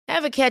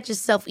Ever catch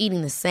yourself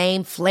eating the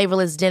same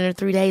flavorless dinner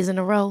 3 days in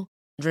a row?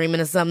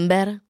 Dreaming of something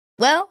better?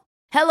 Well,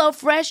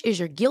 HelloFresh is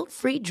your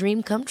guilt-free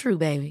dream come true,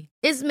 baby.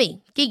 It's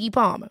me, Keke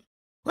Palmer.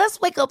 Let's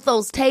wake up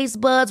those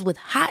taste buds with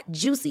hot,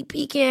 juicy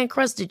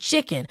pecan-crusted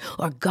chicken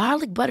or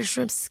garlic butter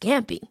shrimp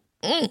scampi.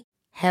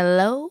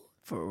 Hello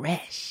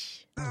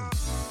Fresh.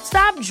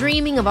 Stop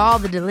dreaming of all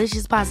the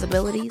delicious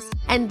possibilities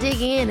and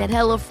dig in at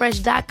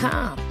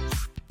HelloFresh.com.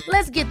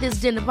 Let's get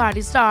this dinner party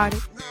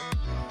started.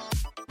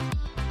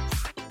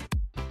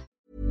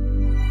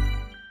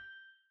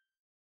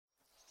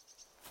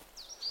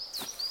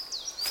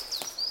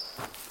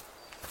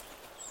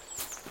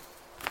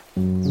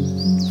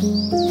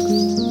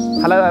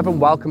 Hello everyone,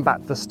 welcome back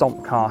to the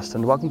Stompcast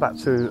and welcome back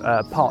to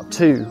part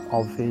 2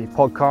 of the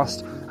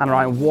podcast. And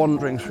I'm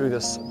wandering through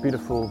this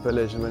beautiful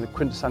village in a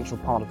quintessential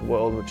part of the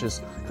world, which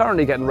is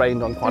currently getting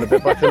rained on quite a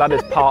bit, but I feel that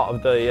is part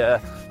of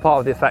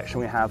the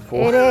affection we have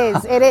for. It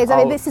is. I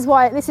mean, this is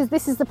why this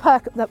is the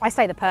perk. I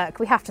say the perk.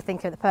 We have to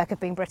think of the perk of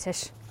being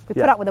British. We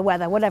put up with the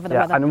weather, whatever the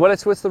weather. And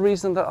what's the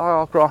reason that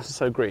our grass is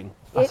so green?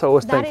 That's what I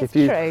always think. If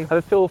you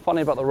ever feel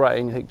funny about the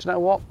rain, you think, do you know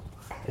what?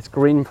 It's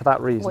green for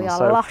that reason. We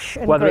are lush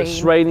and whether green.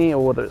 It's rainy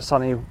or whether it's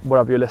sunny,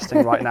 wherever you're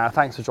listening right now,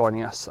 thanks for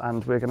joining us,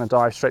 and we're going to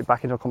dive straight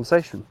back into a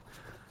conversation.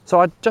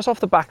 So just off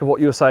the back of what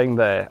you were saying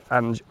there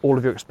and all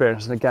of your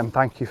experiences, and again,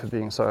 thank you for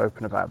being so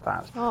open about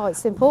that. Oh,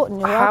 it's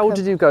important. How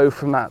did you go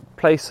from that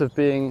place of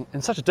being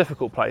in such a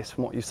difficult place,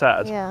 from what you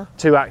said,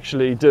 to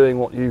actually doing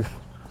what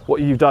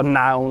you've done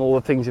now and all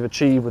the things you've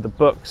achieved with the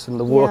books and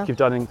the work you've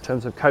done in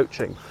terms of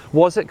coaching?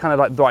 Was it kind of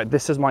like, right,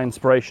 this is my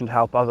inspiration to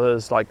help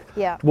others?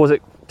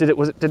 Did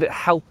it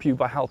help you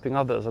by helping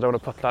others? I don't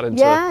want to put that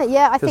into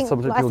I think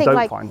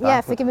find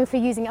that. Forgive me for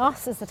using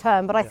us as the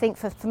term, but I think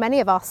for many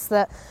of us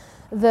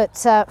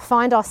that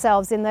find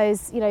ourselves in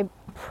those,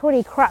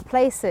 pretty crap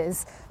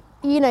places,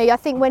 I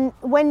think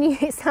when you,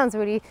 it sounds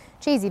really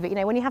cheesy, but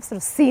when you have sort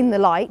of seen the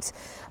light,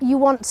 you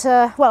want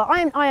to, well,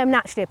 I am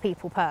naturally a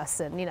people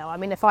person, I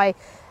mean, if I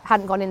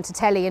hadn't gone into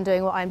telly and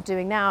doing what I'm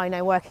doing now,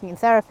 working in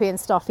therapy and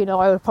stuff,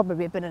 I would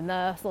probably have been a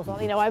nurse or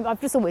something,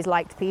 I've just always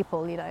liked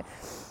people,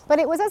 But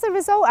it was as a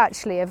result,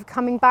 actually, of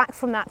coming back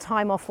from that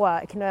time off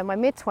work, in my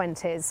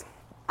mid-20s,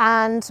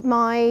 and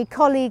my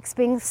colleagues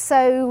being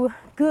so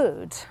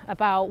good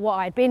about what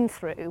I'd been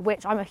through,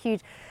 which I'm a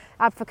huge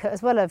advocate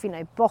as well of,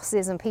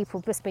 bosses and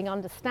people just being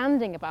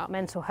understanding about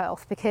mental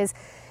health, because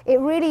it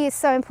really is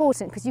so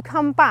important, because you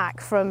come back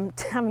from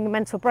having a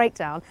mental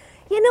breakdown,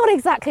 you're not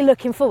exactly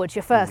looking forward to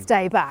your first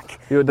day back.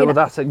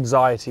 That's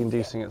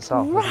anxiety-inducing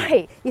itself.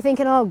 Right. You're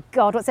thinking, oh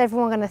God, what's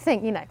everyone going to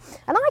think, And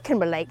I can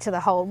relate to the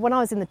whole, when I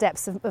was in the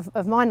depths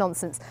of my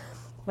nonsense,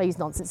 I use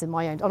nonsense in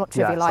my own, I'm not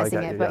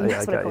trivialising it, but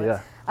that's what I call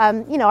it.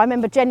 I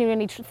remember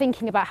genuinely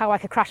thinking about how I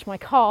could crash my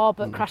car,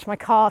 but crash my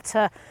car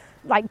to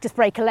just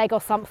break a leg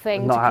or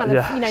something, not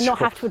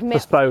have to admit.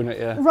 Postpone it,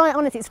 yeah. Right,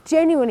 honestly, it's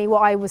genuinely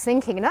what I was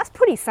thinking, and that's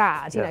pretty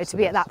sad, to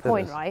be at that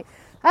point, right?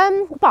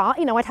 But,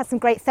 I'd had some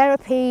great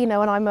therapy, and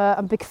I'm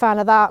a big fan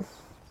of that.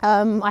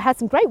 I had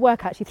some great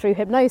work actually through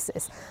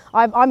hypnosis.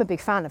 I'm a big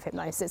fan of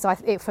hypnosis.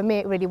 For me,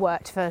 it really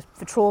worked for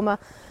trauma.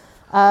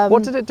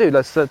 What did it do?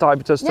 Let's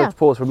dive just to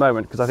pause for a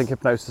moment, because I think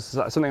hypnosis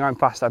is something I'm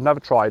fascinated. I've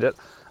never tried it.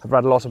 I've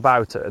read a lot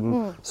about it,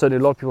 and certainly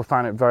a lot of people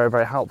found it very,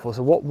 very helpful.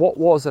 So what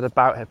was it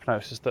about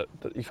hypnosis that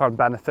you found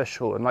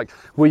beneficial? And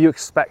were you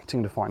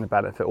expecting to find a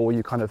benefit, or were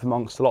you kind of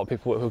amongst a lot of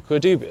people who are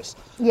dubious?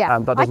 Yeah,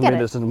 that doesn't mean it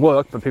doesn't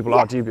work, but people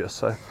are dubious.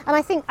 So. And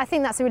I think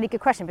that's a really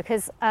good question,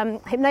 because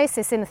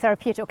hypnosis in the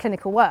therapeutic or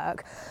clinical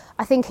work,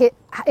 I think it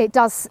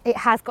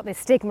has got this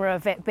stigma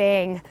of it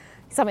being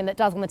something that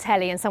does on the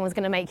telly and someone's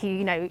going to make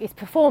you, it's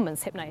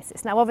performance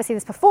hypnosis. Now, obviously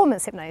there's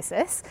performance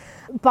hypnosis,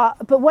 but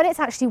when it's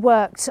actually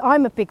worked,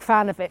 I'm a big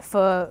fan of it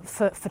for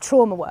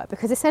trauma work,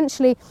 because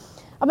essentially,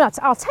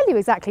 I'll tell you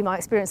exactly my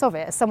experience of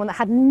it as someone that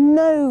had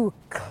no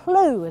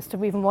clue as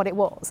to even what it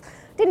was.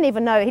 Didn't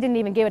even know, he didn't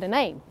even give it a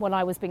name when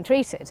I was being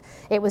treated.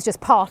 It was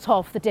just part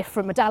of the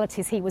different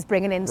modalities he was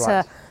bringing in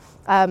to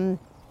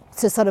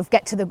sort of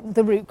get to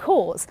the root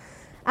cause.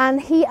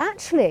 And he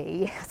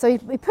actually, so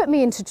he put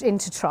me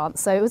into trance.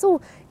 So it was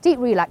all deep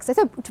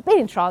relaxation. So being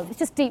in trance, it's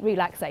just deep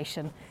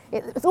relaxation.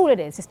 It's all it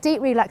is, just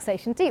deep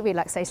relaxation. So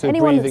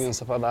breathing and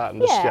stuff like that.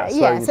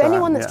 And So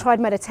anyone that's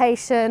tried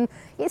meditation,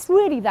 it's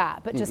really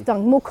that, but just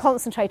done more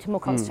concentrated.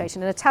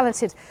 And a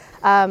talented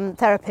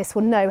therapist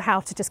will know how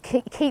to just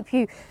keep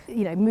you,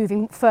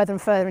 moving further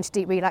and further into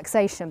deep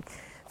relaxation,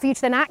 for you to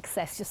then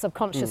access your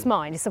subconscious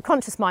mind. Your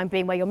subconscious mind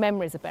being where your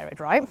memories are buried,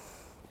 right?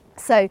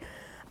 So.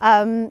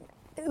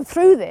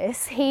 Through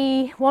this,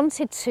 he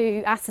wanted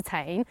to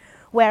ascertain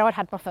where I'd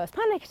had my first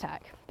panic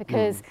attack,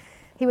 because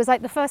he was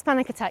like, the first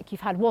panic attack you've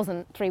had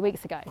wasn't 3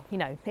 weeks ago,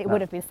 it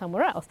would have been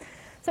somewhere else.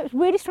 So it's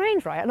really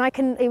strange, right? And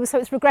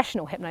it's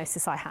regressional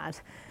hypnosis I had.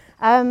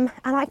 And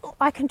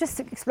I can just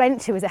explain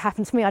it to you as it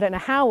happened to me. I don't know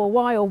how or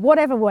why or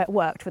whatever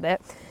worked with it.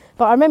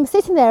 But I remember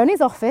sitting there in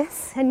his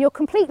office, and you're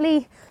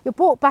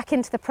brought back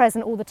into the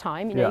present all the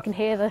time. You can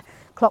hear the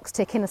clocks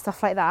ticking and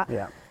stuff like that.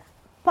 Yeah.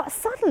 But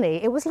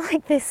suddenly it was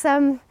like this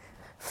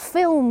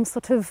film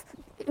sort of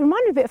it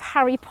reminded me a bit of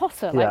Harry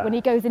Potter, like when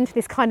he goes into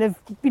this kind of,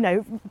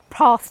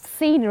 past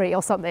scenery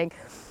or something.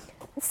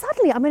 And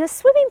suddenly I'm in a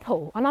swimming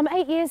pool and I'm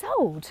 8 years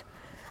old.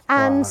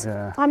 And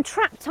I'm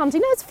trapped under,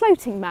 those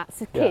floating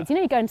mats as kids,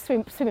 you go and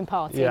swimming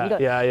party. And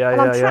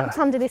I'm trapped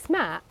under this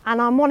mat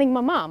and I'm wanting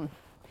my mum.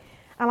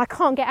 And I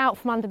can't get out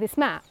from under this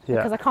mat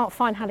because I can't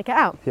find how to get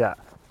out. Yeah.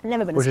 I've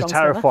never been Which a is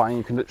strong terrifying, swimmer.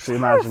 you can literally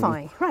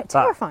terrifying. imagine. Right,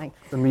 terrifying.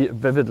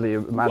 Vividly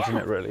imagine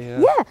it really.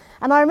 Yeah,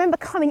 and I remember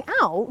coming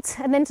out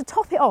and then to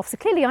top it off, so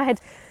clearly I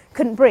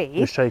couldn't breathe.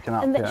 You're shaken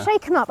up, and then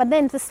shaken up, and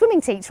then the swimming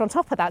teacher on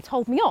top of that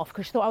told me off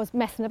because she thought I was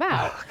messing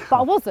about. But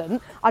I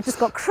wasn't, I just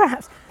got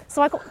crapped.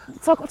 So I got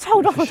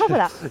told off on top of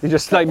that. You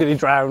just nearly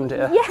drowned,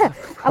 Yeah, and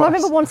I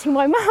remember wanting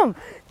my mum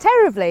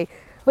terribly.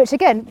 Which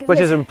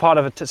isn't part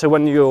of it. So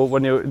when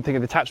you're thinking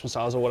of attachment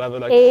styles or whatever,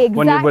 like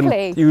exactly.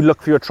 when you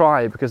look for your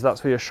tribe because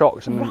that's where you're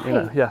shocked, and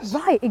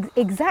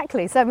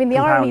exactly. So I mean, the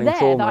irony there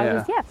trauma, that I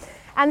was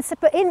and so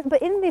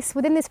within this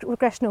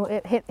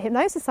regressional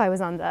hypnosis I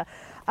was under,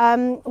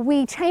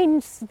 we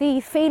changed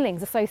the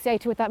feelings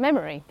associated with that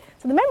memory.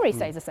 So the memory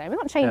stays the same. We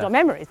can't change our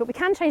memories, but we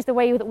can change the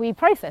way that we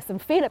process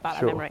and feel about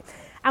that memory.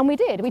 And we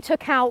did. We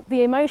took out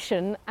the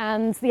emotion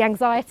and the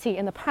anxiety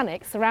and the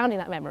panic surrounding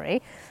that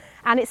memory.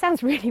 And it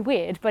sounds really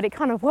weird, but it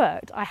kind of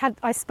worked.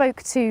 I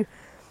spoke to,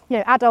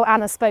 adult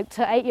Anna spoke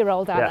to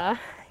 8-year-old Anna,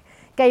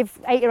 gave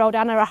 8-year-old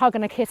Anna a hug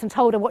and a kiss and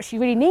told her what she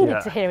really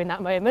needed to hear in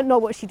that moment,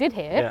 not what she did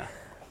hear. Yeah.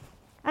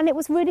 And it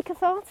was really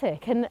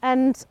cathartic.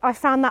 And I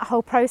found that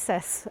whole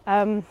process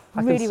really, really useful.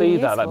 I can see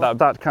that, like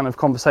that kind of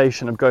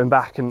conversation of going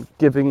back and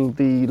giving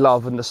the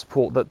love and the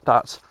support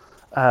that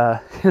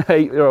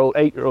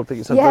 8-year-old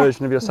thinks a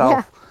version of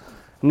yourself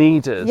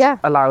needed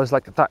allows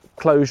like that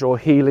closure or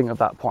healing at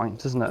that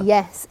point, isn't it?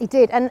 Yes, it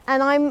did, and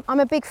I'm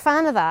a big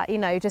fan of that.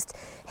 Just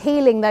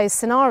healing those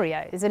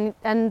scenarios and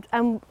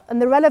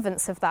the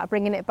relevance of that,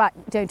 bringing it back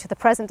to the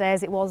present day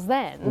as it was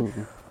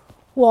then.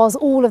 Was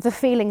all of the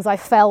feelings I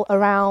felt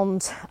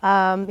around,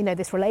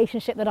 this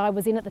relationship that I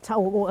was in at the time,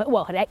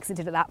 or had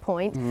exited at that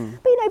point.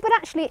 But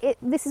actually,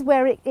 this is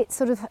where it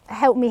sort of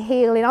helped me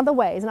heal in other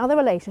ways and other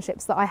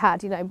relationships that I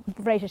had.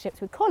 Relationships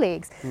with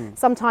colleagues.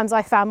 Sometimes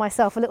I found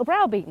myself a little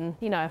browbeaten.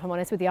 If I'm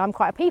honest with you, I'm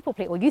quite a people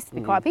pleaser, or used to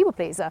be quite a people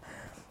pleaser,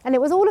 and it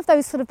was all of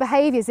those sort of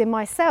behaviours in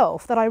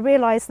myself that I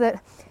realised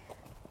that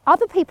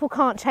other people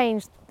can't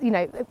change.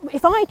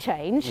 If I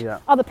change,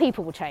 other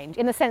people will change,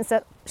 in the sense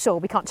that, sure,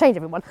 we can't change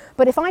everyone,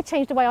 but if I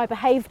change the way I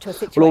behave to a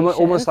situation... Well,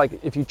 almost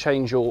like if you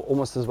change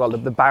almost as well,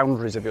 the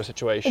boundaries of your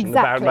situation,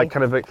 exactly.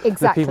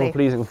 The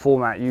people-pleasing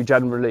format,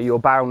 your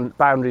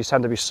boundaries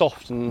tend to be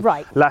soft and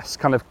less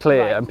kind of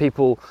clear, and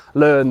people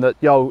learn that,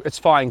 it's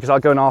fine, because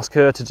I'll go and ask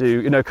her to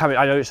do, I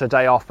know it's her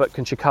day off, but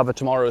can she cover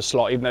tomorrow's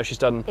slot, even though she's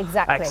done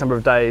X number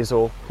of days,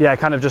 or,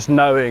 kind of just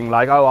knowing,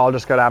 like, I'll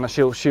just go down and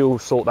she'll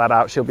sort that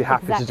out, she'll be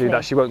happy to do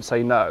that, she won't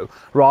say no,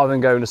 rather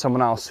than going to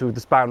someone else who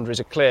the boundaries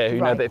are clear,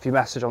 who know that if you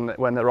message on it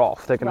when they're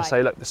off, they're going to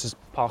say, look, this is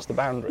past the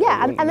boundary.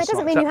 Yeah, and that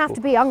doesn't mean you have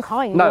to be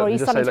unkind or you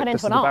suddenly turn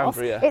into an arse.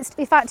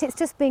 In fact, it's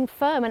just being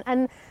firm.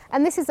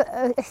 And this is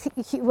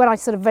when I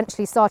sort of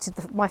eventually started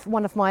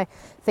one of my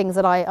things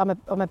that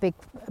I'm a big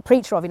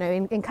preacher of,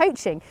 in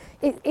coaching.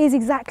 It is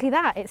exactly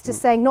that. It's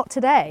just saying not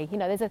today.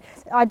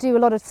 I do a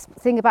lot of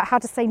thing about how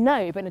to say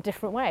no, but in a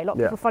different way. A lot of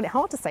people find it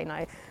hard to say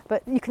no,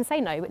 but you can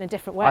say no, but in a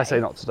different way. I say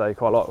not today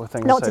quite a lot of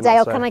things. Not today,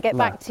 or can I get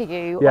back to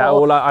you? Yeah,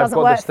 or I've doesn't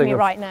got work this for thing me of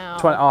right now.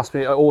 Ask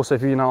me also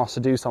if you've been asked to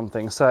do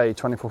something, say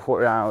 24,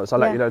 40 hours. I'll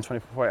let you know in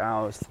 24, 40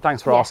 hours.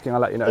 Thanks for asking. I'll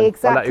let you know.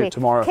 Exactly. I'll let you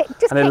tomorrow. Just kick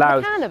the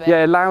can of it.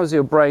 Yeah, it allows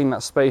your brain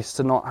that space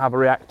to not have a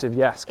reactive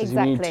yes because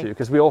you need to.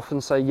 Because we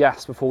often say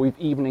yes before we've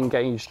even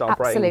engaged our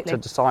brain to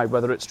decide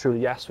whether it's truly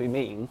yes we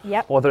mean,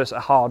 or whether it's a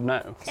hard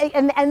no.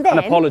 And then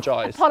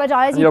apologise.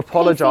 And you're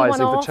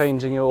apologising for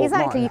changing your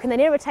mind. You can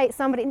then irritate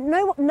somebody.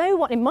 Know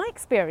what, in my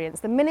experience,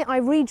 the minute I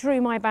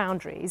redrew my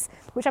boundaries,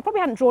 which I probably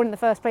hadn't drawn in the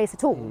first place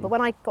at all, but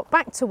when I got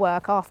back to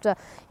work after,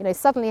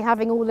 suddenly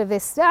having all of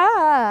this,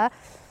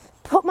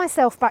 put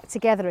myself back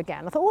together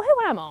again. I thought, well,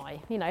 who am I?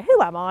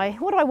 Who am I?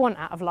 What do I want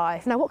out of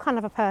life? Now, what kind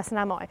of a person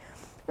am I?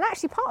 And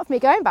actually, part of me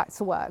going back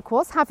to work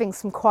was having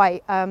some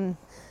quite, I'm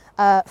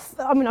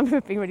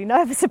being really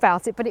nervous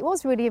about it, but it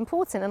was really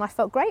important, and I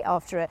felt great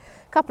after it.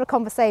 A couple of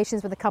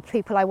conversations with a couple of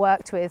people I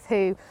worked with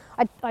who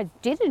I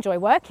did enjoy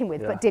working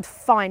with, but did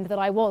find that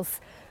I was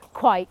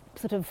quite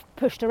sort of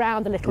pushed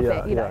around a little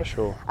bit,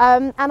 Sure.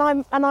 And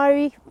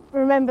I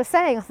remember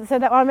saying, so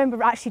that I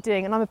remember actually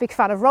doing, and I'm a big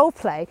fan of role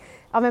play.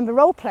 I remember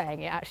role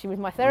playing it actually with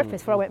my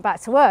therapist before I went back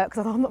to work,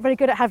 because I'm not very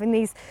good at having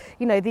these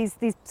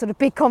sort of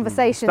big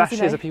conversations.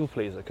 Especially as a people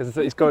pleaser, because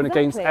it's going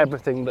against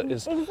everything that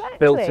is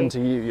built into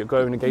you. You're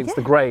going against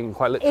the grain,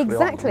 quite literally.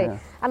 Exactly.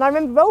 And I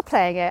remember role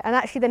playing it, and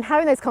actually then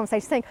having those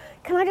conversations, saying,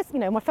 "Can I just,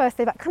 my first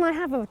day back, can I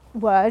have a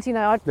word?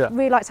 I'd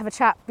really like to have a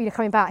chat,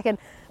 coming back." And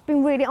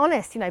being really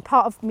honest,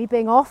 part of me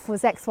being off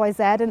was X, Y,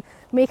 Z, and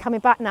me coming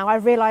back now, I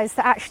realised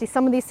that actually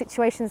some of these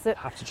situations that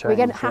we're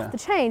going to have to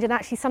change, and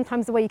actually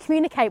sometimes the way you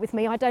communicate with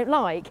me, I don't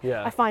like.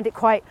 I find it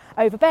quite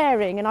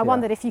overbearing, and I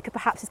wondered if you could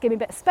perhaps just give me a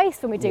bit of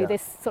space when we do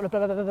this sort of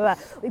blah, blah, blah, blah,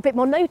 blah, a bit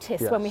more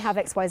notice when we have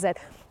X, Y, Z.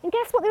 And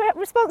guess what the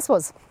response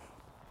was?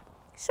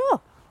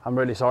 Sure. I'm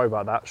really sorry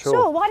about that.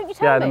 Sure, why didn't you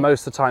tell me? Yeah,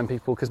 most of the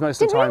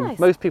time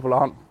most people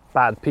aren't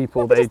bad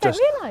people. They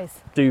just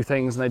do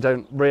things and they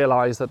don't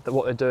realise that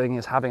what they're doing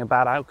is having a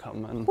bad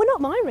outcome. And we're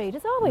not mind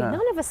readers, are we? No.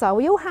 None of us are.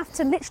 We all have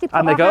to literally put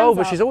and they our go, hands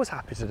but up. she's always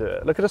happy to do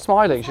it. Look at her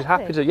smiling. She's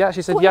happy to. Yeah,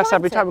 she said yes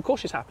every time. Of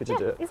course, she's happy to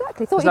do it.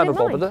 Exactly. Thought it's you never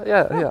didn't bothered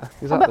mind. her. Yeah,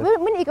 exactly.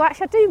 But when you go,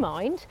 actually, I do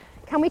mind.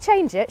 Can we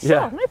change it?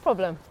 Sure, no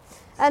problem.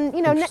 And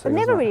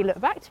never really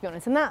looked back, to be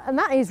honest. And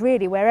that is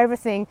really where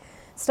everything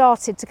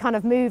started to kind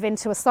of move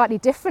into a slightly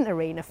different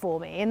arena for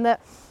me. In that,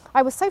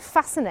 I was so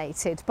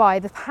fascinated by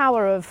the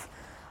power of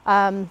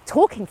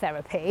talking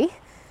therapy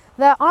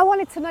that I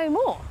wanted to know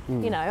more.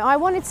 I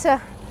wanted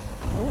to.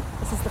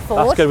 This is the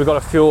fjord. That's good. We've got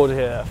a fjord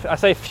here. I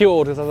say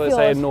fjord because as I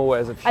say in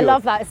Norway, it's a fjord. I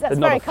love that. That's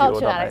very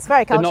cultured, Alex.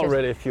 Very cultured. They're not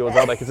really a fjord,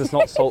 are they? Because it's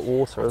not salt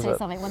water, is it?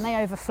 Something. When they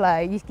overflow,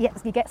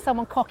 you get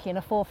someone cocky in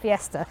a Ford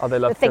Fiesta. Oh, they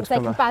love that thinks they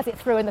can baz it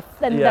through, and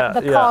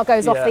the car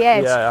goes off the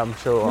edge. Yeah, I'm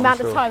sure. The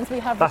amount of times we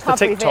have that's the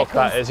TikTok. Vehicles.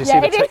 That is. You see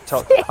the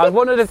TikTok. I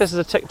wondered if this is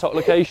a TikTok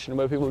location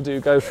where people do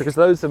go through, because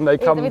those of them they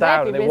come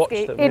down and they watch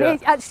them.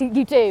 Actually,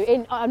 you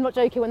do. I'm not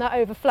joking. When that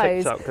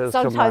overflows,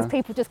 sometimes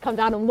people just come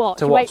down and watch.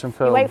 To watch and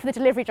film. You wait for the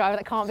delivery driver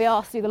that can't be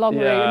asked to do the long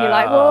route, and you're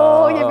like,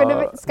 whoa, you've been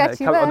a bit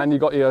sketchy there. And then you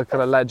got your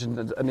kind of legend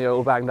and the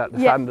old bang, that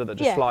Defender that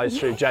just flies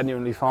through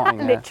genuinely fine.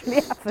 That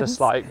literally happens. Just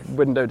like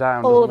window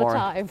down. All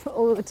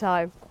the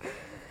time.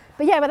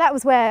 But that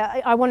was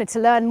where I wanted to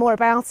learn more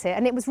about it,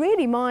 and it was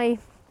really my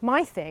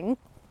thing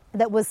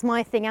that was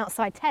my thing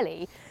outside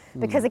telly,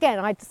 because again,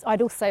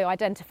 I'd also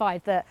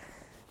identified that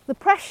the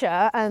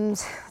pressure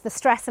and the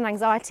stress and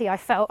anxiety I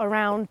felt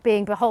around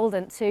being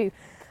beholden to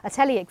a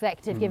telly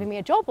executive giving me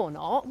a job or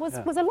not was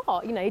a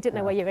lot. You didn't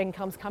know where your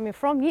income's coming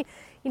from. You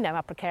know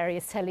how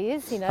precarious telly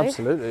is.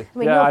 Absolutely. I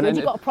mean, you're good.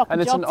 You've got a proper and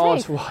it's job an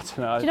odd. too. What,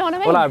 Do you know what I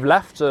mean? Well, I've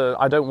left.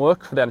 I don't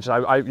work for the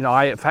NHS.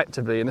 I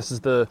effectively, and this is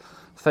the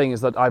thing,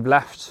 is that I've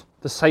left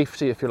the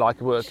safety, if you like,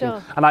 of working.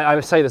 Sure. And I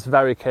say this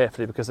very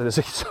carefully because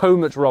there's so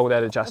much wrong with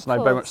NHS, and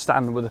I very much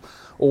stand with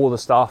all the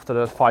staff that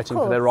are fighting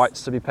for their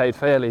rights to be paid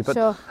fairly. But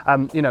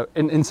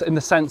in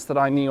the sense that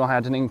I knew I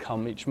had an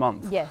income each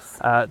month. Yes.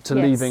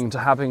 Leaving to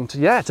having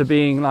to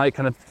being like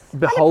kind of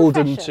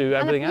beholden to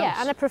everything else.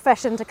 Yeah, and a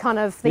profession to kind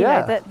of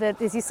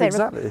that as you say,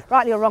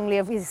 rightly or wrongly,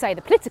 as you say,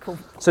 the political.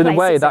 So in a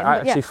way, that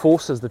actually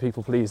forces the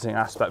people-pleasing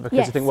aspect,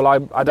 because you think, well,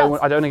 I don't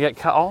want to get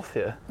cut off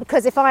here.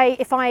 Because if I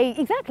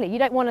exactly, you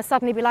don't want to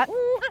suddenly be like,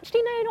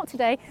 actually no, not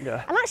today.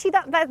 Yeah. And actually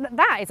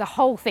that is a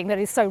whole thing that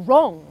is so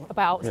wrong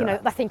about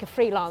I think a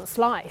freelance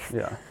life.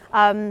 Yeah.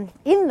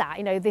 In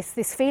that,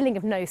 this feeling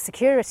of no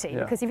security,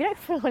 because if you don't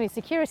feel any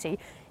security,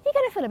 you're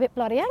going to feel a bit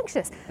bloody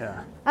anxious.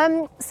 Yeah.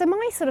 So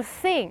my sort of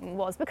thing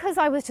was, because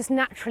I was just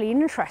naturally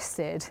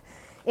interested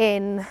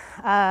in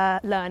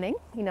learning,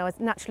 I was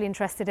naturally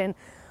interested in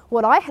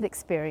what I had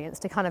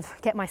experienced to kind of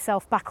get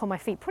myself back on my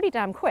feet pretty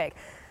damn quick,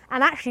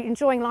 and actually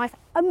enjoying life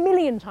a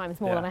million times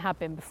more than I had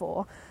been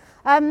before.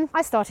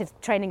 I started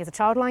training as a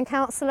childline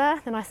counsellor,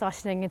 then I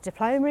started doing a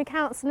diploma in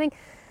counselling,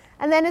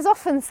 and then as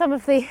often some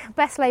of the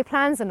best laid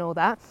plans and all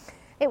that,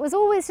 it was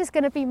always just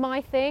going to be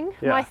my thing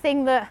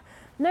that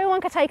no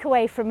one could take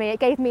away from me. It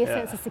gave me a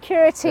sense of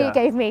security, it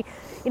gave me,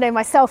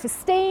 my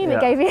self-esteem,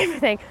 it gave me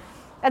everything.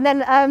 And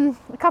then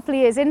a couple of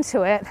years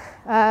into it,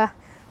 I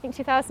think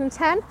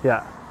 2010,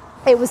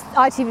 it was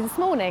ITV This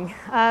Morning.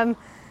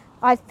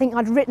 I think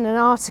I'd written an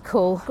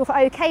article for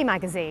OK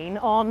magazine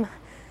on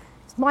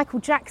Michael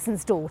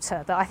Jackson's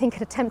daughter that I think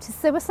had attempted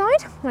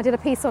suicide. I did a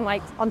piece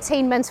on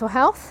teen mental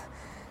health,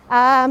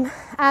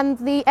 and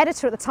the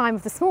editor at the time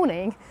of This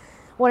Morning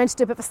wanted to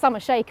do a bit of a summer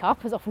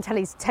shake-up, as often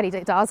telly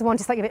does. I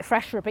wanted something a bit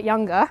fresher, a bit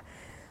younger. I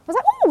was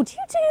like, oh, do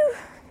you do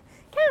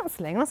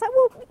counselling? And I was like,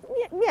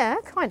 well, yeah,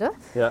 kind of.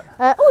 Yeah.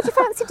 Do you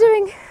fancy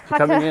doing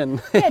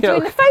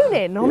doing the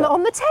phone-in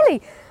on the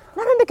telly? And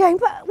I remember going,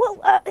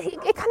 but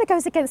it kind of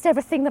goes against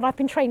everything that I've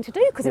been trained to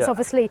do, because it's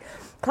obviously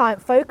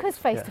client-focused,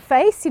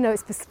 face-to-face,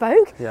 it's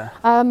bespoke. Yeah.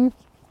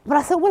 But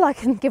I thought, well, I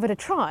can give it a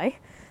try.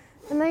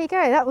 And there you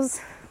go, that was...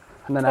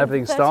 And then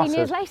everything started. 13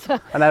 years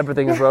later. And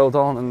everything has rolled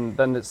on, and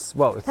then it's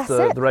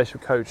the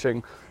relationship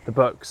coaching, the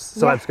books,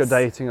 Celebs Go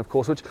Dating, of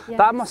course, which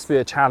that must be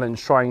a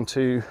challenge, trying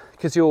to,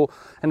 because you're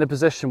in a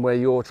position where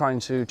you're trying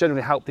to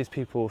generally help these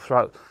people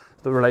throughout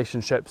the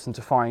relationships and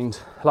to find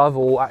love,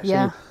 or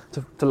actually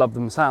to love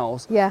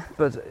themselves. Yeah.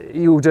 But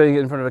you're doing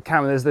it in front of a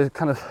camera.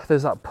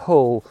 There's that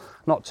pull,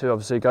 not to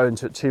obviously go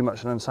into it too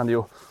much and understand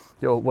you're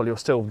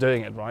still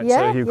doing it, right?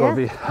 So you've got to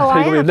be,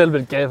 a little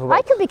bit careful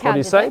what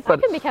you say. But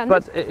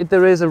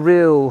there is a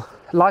real,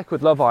 like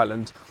with Love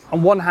Island,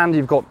 on one hand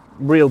you've got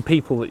real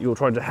people that you're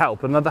trying to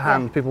help. On the other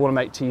hand, people want to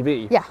make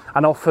TV. Yeah.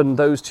 And often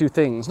those two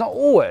things, not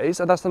always,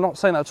 and I'm not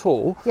saying that at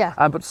all, yeah.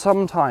 But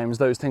sometimes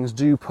those things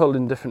do pull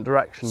in different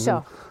directions.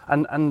 Sure.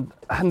 And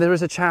there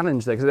is a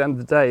challenge there, because at the end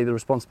of the day, the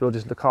responsibility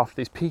is to look after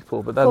these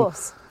people. But then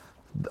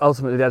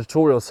ultimately the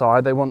editorial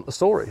side, they want the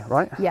story,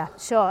 right? Yeah,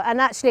 sure. And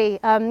actually,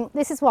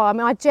 this is why,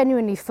 I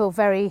genuinely feel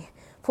very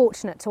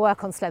fortunate to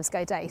work on Celebs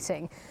Go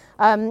Dating,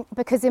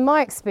 because in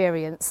my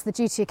experience, the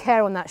duty of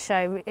care on that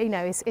show,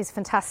 is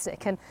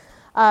fantastic. And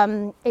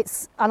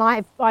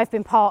I've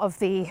been part of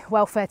the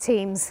welfare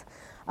teams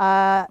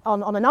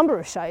on a number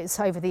of shows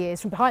over the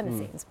years from behind the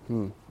scenes.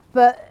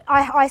 But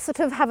I sort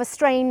of have a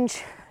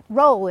strange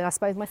role in, I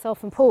suppose,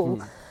 myself and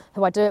Paul,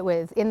 who I do it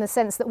with, in the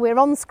sense that we're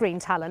on-screen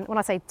talent. When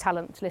I say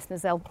talent to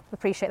listeners, they'll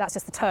appreciate that's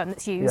just the term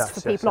that's used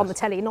for people on the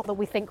telly, not that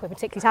we think we're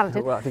particularly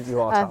talented. Well, I think you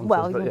are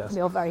talented, yes.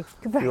 You're very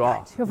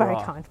kind. You're very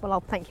kind.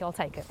 Well, thank you, I'll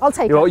take it.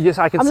 Yes,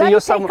 I can see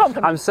you're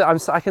someone.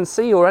 I can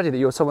see already that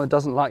you're someone who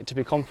doesn't like to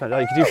be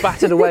confident. You've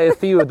batted away a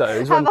few of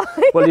those.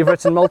 Well, you've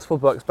written multiple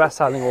books,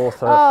 best-selling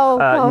author.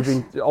 You've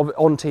been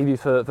on TV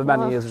for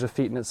many years, which is a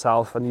feat in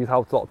itself, and you've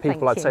helped a lot of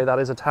people. I'd say that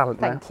is a talent.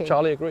 Thank you.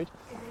 Charlie, agreed?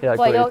 Yeah,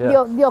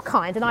 well, you're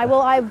kind, and I'm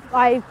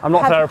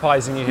not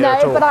therapizing you here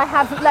at all. But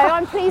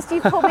I'm pleased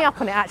you pulled me up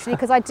on it, actually,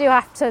 because I do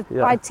have to.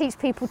 Yeah. I teach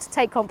people to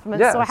take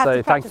compliments, so I have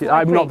to practice.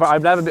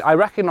 Thank you. I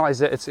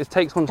recognise it. It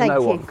takes one to know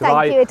one, because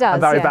I'm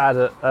very bad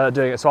at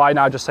doing it. So I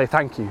now just say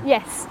thank you.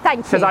 Yes, thank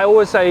you. Because I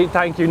always say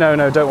thank you.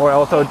 No, don't worry.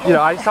 Although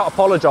I start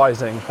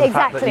apologising.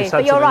 Exactly,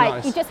 but you're right.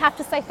 Nice. You just have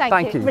to say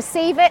thank you.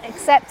 Receive it,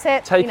 accept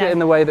it. Take it in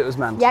the way that it was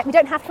meant. Yeah, you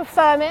don't have to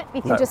affirm it.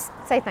 You can just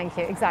say thank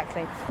you.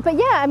 Exactly. But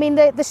yeah,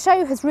 the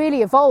show has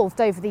really evolved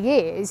over the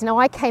years.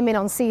 I came in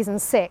on season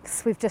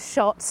 6. We've just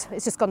shot,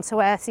 it's just gone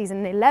to air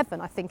season 11,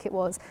 I think it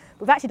was.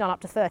 We've actually done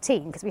up to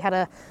 13 because we had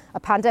a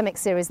pandemic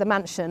series, The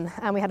Mansion,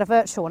 and we had a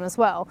virtual one as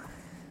well.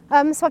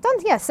 So I've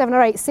done 7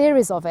 or 8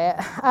 series of it.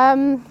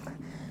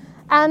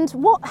 And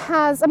what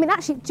has,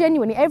 actually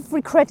genuinely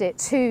every credit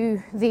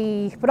to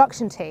the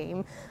production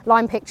team,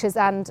 Line Pictures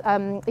and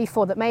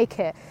E4 that make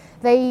it.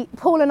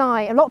 Paul and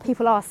I, a lot of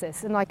people ask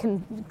this, and I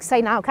can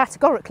say now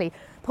categorically,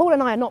 Paul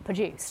and I are not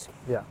produced.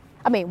 Yeah.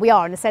 We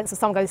are, in the sense that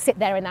someone goes, sit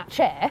there in that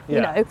chair,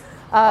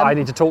 I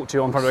need to talk to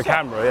you in front of a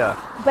camera, yeah.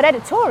 But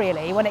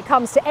editorially, when it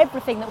comes to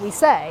everything that we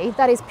say,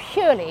 that is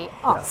purely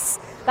us.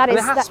 Yeah. It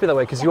has to be that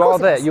way, because you are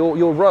there.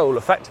 Your role,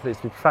 effectively, is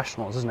to be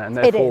professionals, isn't it? And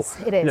therefore,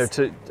 it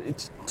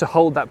is. To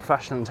hold that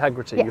professional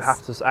integrity, you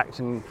have to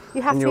act in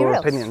your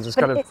opinions.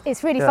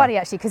 It's really funny,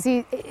 actually, because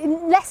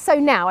less so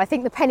now. I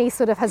think the penny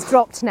sort of has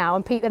dropped now,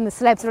 and the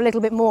celebs are a little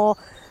bit more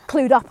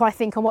clued up, I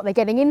think, on what they're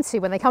getting into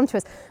when they come to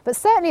us. But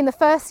certainly in the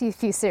first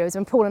few series,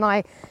 when Paul and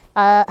I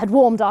had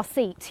warmed our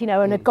seat,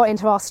 and had got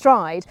into our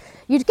stride,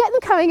 you'd get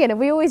them coming in, and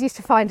we always used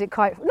to find it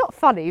quite, not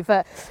funny,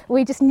 but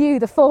we just knew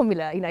the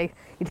formula.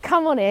 You'd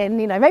come on in,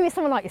 maybe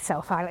someone like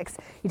yourself, Alex,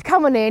 you'd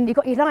come on in, you've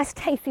got your nice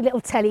tasty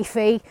little telly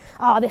fee.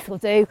 This will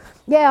do.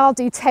 Yeah, I'll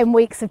do 10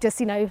 weeks of just,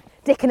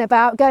 dicking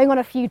about, going on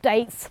a few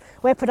dates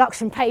where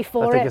production pay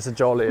for it. I think it's a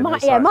jolly.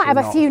 Might have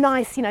a few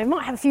nice,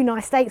 might have a few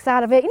nice dates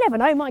out of it. You never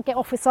know, might get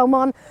off with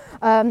someone.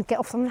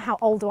 How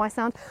old do I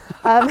sound?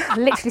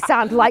 Literally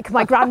sound like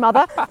my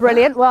grandmother.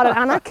 Brilliant. Well done,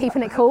 Anna,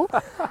 keeping it cool.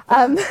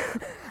 And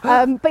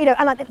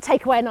I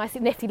take away a nice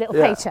nifty little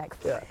paycheck.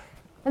 Yeah.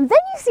 And then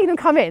you see them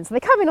come in. So they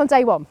come in on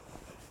day one.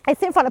 They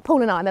sit in front of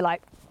Paul and I, and they're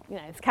like,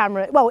 it's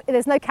camera. Well,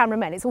 there's no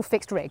cameramen. It's all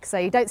fixed rig, so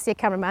you don't see a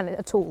cameraman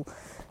at all.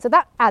 So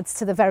that adds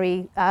to the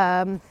very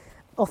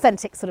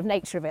authentic sort of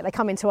nature of it. They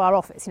come into our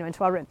office,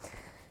 into our room,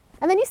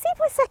 and then you see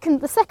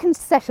the second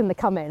session they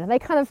come in, and they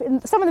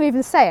some of them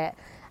even say it,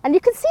 and you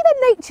can see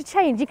their nature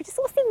change. You can just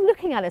sort of see them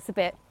looking at us a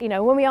bit,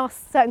 when we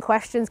ask certain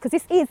questions, because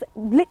this is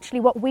literally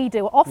what we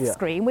do off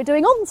screen. We're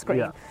doing on screen.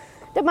 Yeah.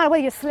 Don't matter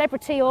whether you're a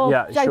celebrity or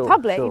Joe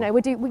Public,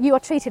 sure. You are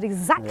treated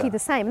exactly the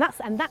same,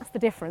 and that's the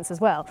difference as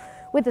well.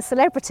 With the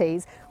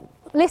celebrities,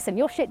 listen,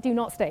 your shit do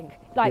not stink.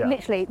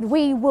 Literally,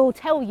 we will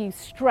tell you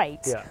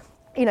straight.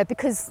 Yeah.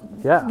 Because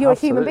you're a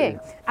human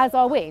being, as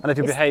are we. And if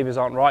your behaviours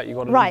aren't right, you've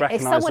got to recognise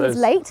if someone is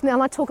late,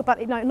 and I talk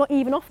about it, not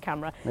even off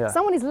camera,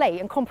 someone is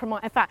late and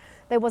compromised. In fact,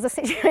 there was a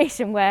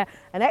situation where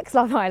an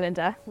ex-Love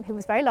Islander, who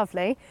was very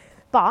lovely,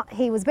 but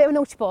he was a bit of a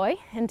naughty boy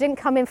and didn't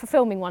come in for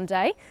filming one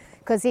day,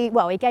 because he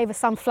gave us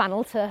some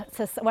flannel to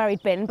where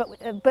he'd been,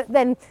 but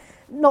then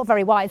not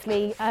very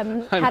wisely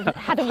hadn't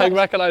I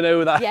reckon I know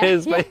who that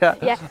is, but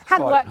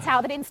hadn't worked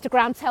out that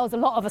Instagram tells a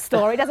lot of a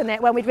story, doesn't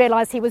it? When we'd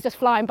realised he was just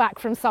flying back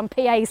from some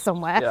PA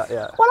somewhere.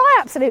 Well, I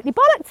absolutely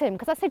bollocked him,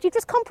 because I said, you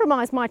just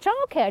compromised my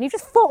childcare, and you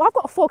just thought I've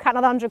got to fork out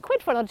another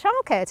 £100 for another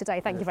childcare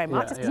today. Thank you very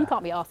much. You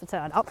can't be asked to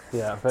turn up.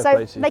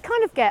 So they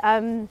kind of get.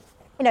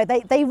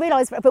 They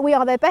realise, but we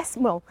are their best.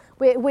 Well,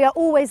 we are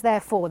always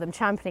there for them,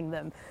 championing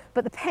them.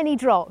 But the penny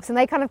drops, and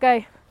they kind of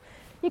go,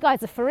 "You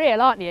guys are for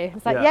real, aren't you?"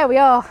 It's like, yeah we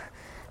are.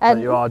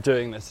 And you are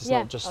doing this. It's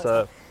not just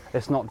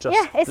It's not just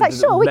it's like,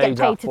 sure, we get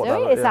paid to do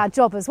whatever, it. It's our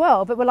job as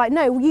well. But we're like,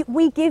 no,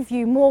 we give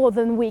you more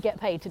than we get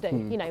paid to do.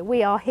 You know,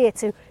 we are here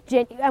to,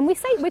 and we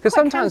say we're quite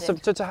sometimes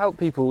candid. to help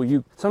people,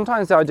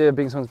 sometimes the idea of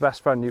being someone's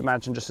best friend, you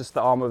imagine just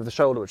the arm over the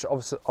shoulder, which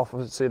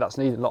obviously that's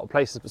needed in a lot of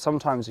places. But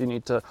sometimes you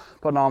need to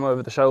put an arm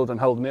over the shoulder and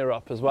hold the mirror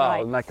up as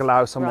well, and like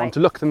allow someone to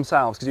look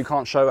themselves, because you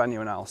can't show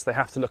anyone else. They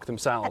have to look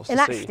themselves. And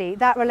actually,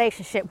 that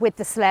relationship with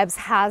the celebs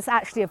has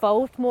actually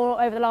evolved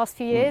more over the last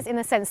few years, in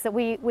the sense that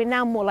we're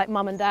now more like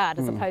mum and dad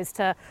as opposed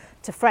to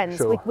friends.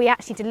 Sure. We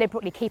actually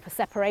deliberately keep a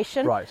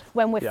separation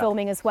when we're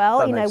filming as well.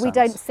 That you know, makes we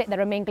sense. don't sit there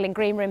and mingle in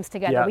green rooms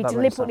together. We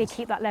deliberately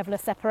keep that level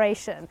of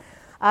separation.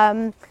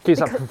 Keeps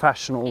that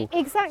professional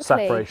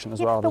separation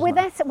as well. But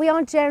we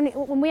are generally,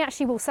 when we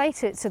actually will say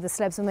to the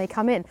celebs when they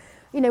come in,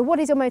 you know, what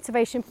is your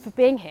motivation for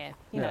being here?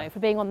 You know, for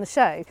being on the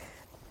show.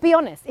 Be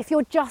honest. If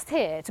you're just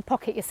here to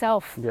pocket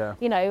yourself,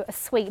 you know, a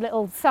sweet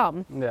little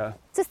sum,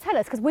 just tell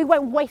us, because we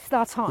won't waste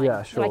our time.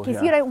 Yeah, sure. Like,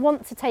 if you don't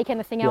want to take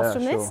anything else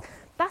from this,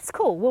 that's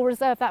cool. We'll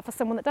reserve that for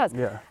someone that does.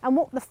 Yeah. And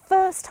the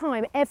first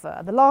time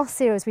ever, the last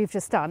series we've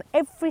just done,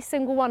 every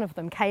single one of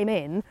them came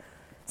in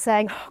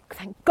saying, oh,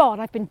 thank God,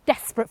 I've been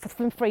desperate for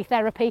free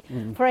therapy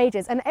for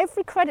ages. And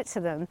every credit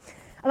to them.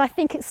 And I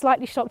think it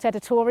slightly shocked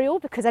editorial,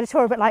 because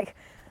editorial were a bit like,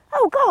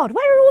 oh God,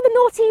 where are all the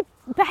naughty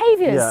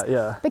behaviours?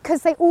 Yeah.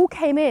 Because they all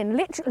came in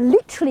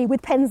literally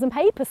with pens and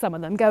paper, some of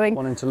them, going,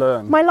 wanting to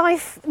learn. My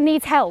life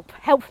needs help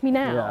me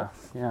now.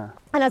 Yeah.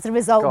 And as a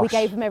result, we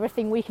gave them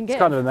everything we can give. It's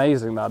kind of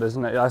amazing, that,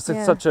 isn't it? It's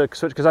such a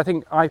switch, because I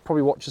think I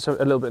probably watched this a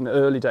little bit in the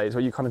early days,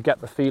 where you kind of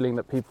get the feeling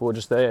that people were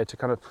just there to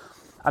kind of,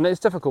 and it's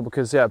difficult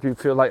because you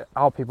feel like,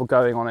 are people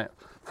going on it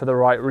for the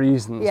right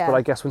reasons? But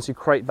I guess once you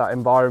create that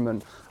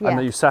environment and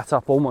then you set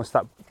up almost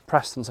that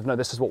precedence of, no,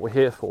 this is what we're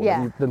here for,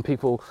 then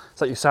people,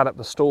 it's like you set up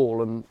the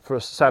stall and for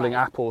us selling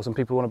apples, and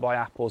people want to buy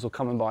apples or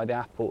come and buy the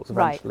apples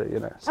eventually, you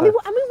know. So, and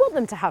we want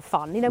them to have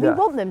fun, you know. We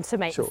want them to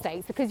make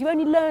mistakes, because you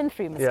only learn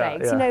through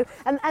mistakes, you know.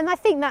 And I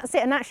think that's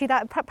it. And actually,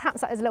 that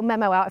perhaps that is a little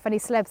memo out if any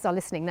celebs are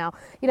listening now.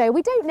 You know,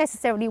 we don't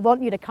necessarily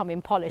want you to come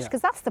in polished,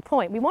 because that's the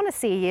point. We want to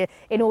see you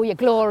in all your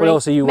glory. Well,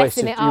 also you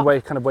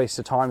kind of waste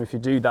your time if you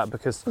do that,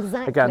 because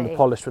again, the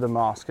polish with a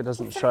mask, it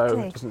doesn't show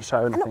anything.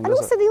 And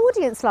also the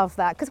audience love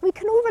that, because we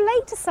can all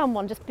relate to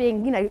someone just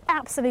being, you know,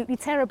 absolutely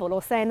terrible,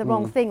 or saying the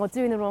wrong thing, or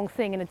doing the wrong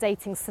thing in a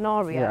dating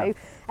scenario,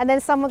 and then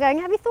someone going,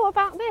 have you thought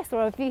about this?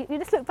 Or if you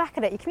just look back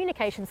at it, your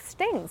communication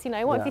stinks, you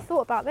know, what have you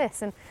thought about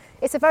this? And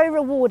it's a very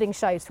rewarding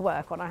show to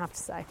work on, I have to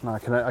say. No, I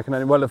can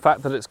only, well, the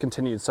fact that it's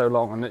continued so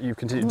long and that you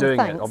continue doing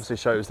it obviously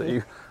shows that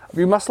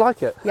you must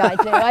like it. Yeah,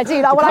 I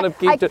do.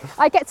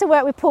 I get to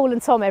work with Paul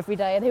and Tom every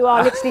day, and who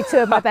are literally two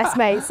of my best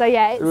mates. So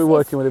yeah, we're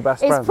working with your best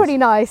friends. It's pretty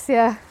nice,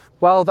 yeah.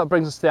 Well, that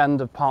brings us to the end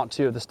of part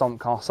 2 of the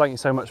Stompcast. Thank you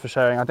so much for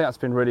sharing. I think that's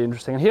been really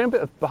interesting. And hearing a bit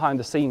of behind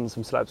the scenes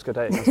from Celebs Go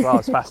Dating as well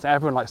is fascinating.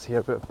 Everyone likes to hear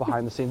a bit of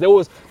behind the scenes.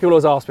 People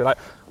always ask me, like,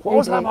 what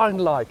was that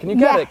behind like? Can you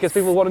get it? Because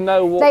people want to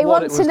know what it was like. They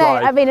want to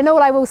know. I mean, and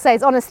all I will say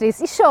is, honestly,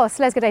 sure,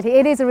 Celebs Go Dating,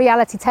 it is a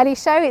reality telly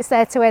show. It's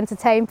there to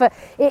entertain, but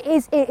it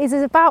is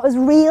about as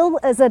real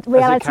as a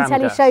reality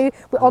telly show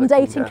on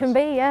dating can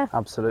be, yeah.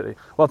 Absolutely.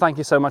 Well, thank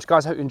you so much,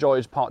 guys. I hope you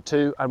enjoyed part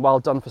 2, and well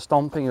done for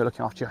stomping. You're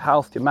looking after your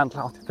health, your mental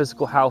health, your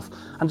physical health.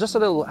 And just a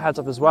little heads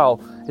up as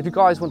well, if you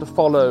guys want to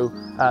follow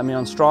me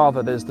on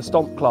Strava, there's the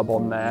Stomp Club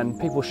on there, and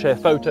people share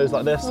photos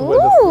like this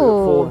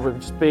where we've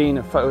just been,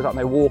 and photos out and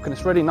they walk, and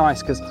it's really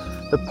nice because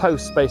the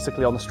posts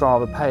basically on the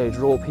Strava page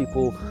are all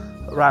people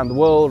around the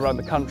world, around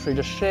the country,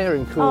 just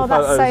sharing cool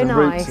photos and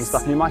routes and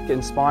stuff. And you might get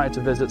inspired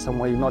to visit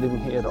somewhere you've not even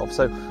heard of.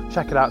 So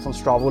check it out, it's on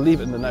Strava. We'll leave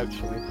it in the notes,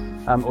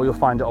 or you'll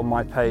find it on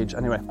my page.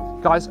 Anyway,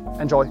 guys,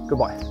 enjoy.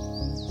 Goodbye.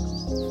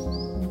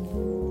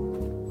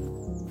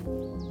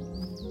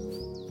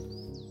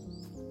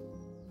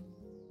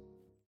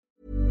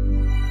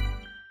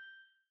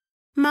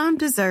 Mom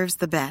deserves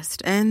the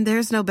best, and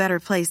there's no better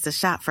place to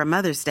shop for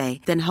Mother's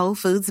Day than Whole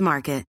Foods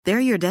Market. They're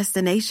your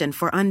destination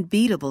for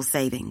unbeatable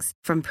savings,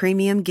 from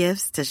premium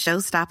gifts to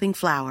show-stopping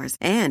flowers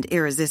and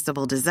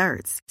irresistible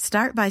desserts.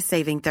 Start by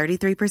saving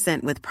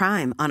 33% with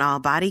Prime on all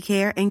body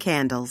care and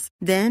candles.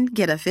 Then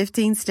get a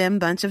 15-stem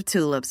bunch of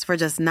tulips for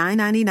just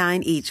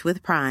 $9.99 each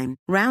with Prime.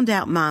 Round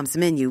out Mom's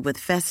menu with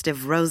festive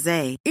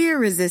rosé,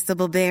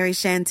 irresistible berry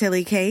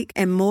chantilly cake,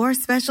 and more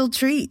special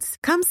treats.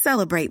 Come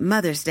celebrate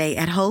Mother's Day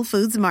at Whole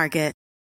Foods Market.